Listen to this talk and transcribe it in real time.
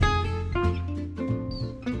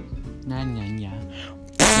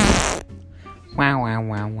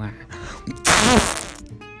wow.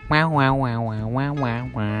 Wow, wow, wow, wow, wow, wow,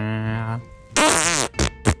 wow.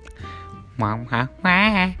 Wow, wow, wow, wow.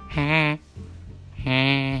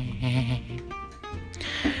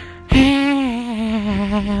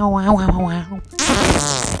 Wow, wow, wow.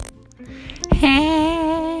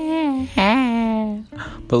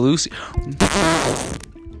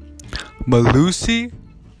 Malusi,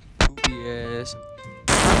 poopy ass,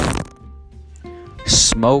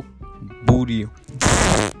 smoke booty,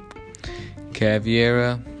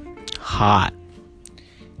 Caviera, hot,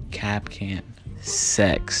 Capcan,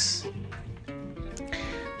 sex,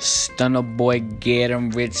 Stunner boy, get him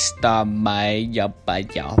rich, star my yup.